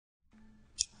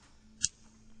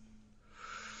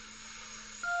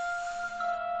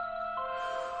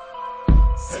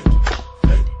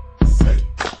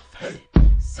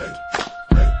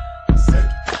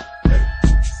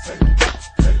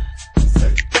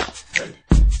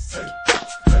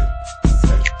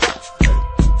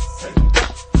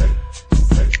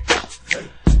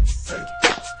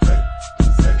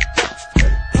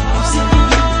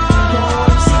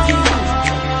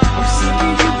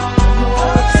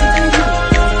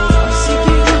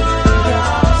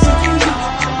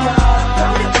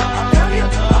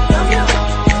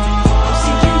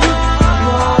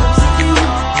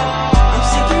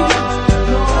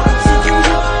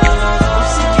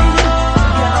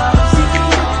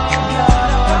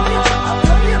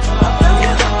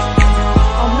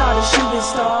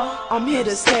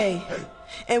here to stay.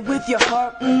 And with your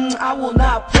heart, I will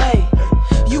not play.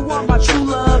 You are my true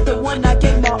love, the one I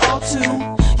gave my all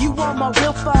to. You are my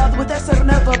real father, with that said I'll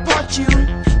never part you.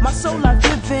 My soul I've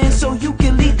given so you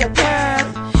can lead the path.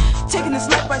 Taking this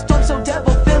life by storm so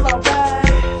devil feel alright.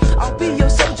 I'll be your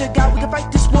soldier, God, we can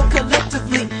fight this war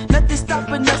collectively. Nothing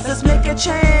stopping us, let's make a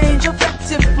change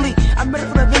effectively. I'm ready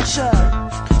for the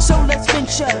adventure, so let's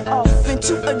venture off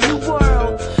into a new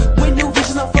world with new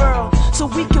visions unfurled, so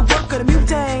we can work on a new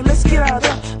thing. Let's get out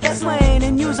of the fast lane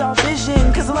and use our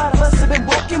vision, cause a lot of us have been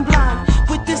walking blind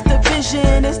with this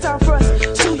division. It's time for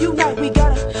us to unite, we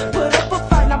gotta put up a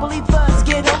fight. Now believe us,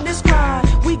 get on this grind.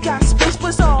 We got space for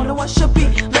us all, no one should be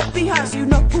left behind, so you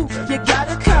know who you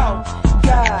gotta call.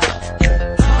 God,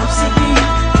 I'm seeking you,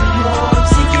 Lord, I'm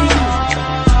seeking you.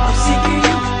 I'm seeking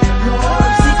you, Lord,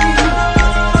 I'm seeking you.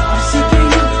 I'm seeking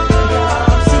you, God,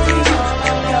 I'm seeking you.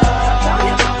 God, I found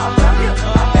you, I found you,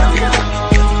 I found you.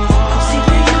 I'm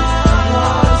seeking you,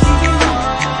 Lord, I'm seeking you.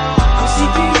 I'm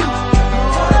seeking you,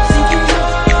 Lord, I'm seeking you.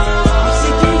 I'm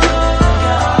seeking you,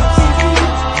 God, I'm seeking you.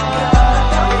 God, I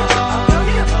found you, I found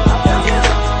you, I found you.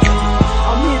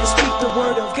 I'm here to speak the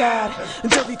word of God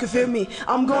until you can feel me.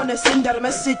 I'm gonna send out a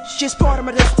message, it's part of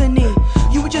my destiny.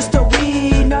 You were just a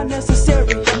weed, not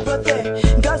necessary, but then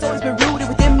God's always been real.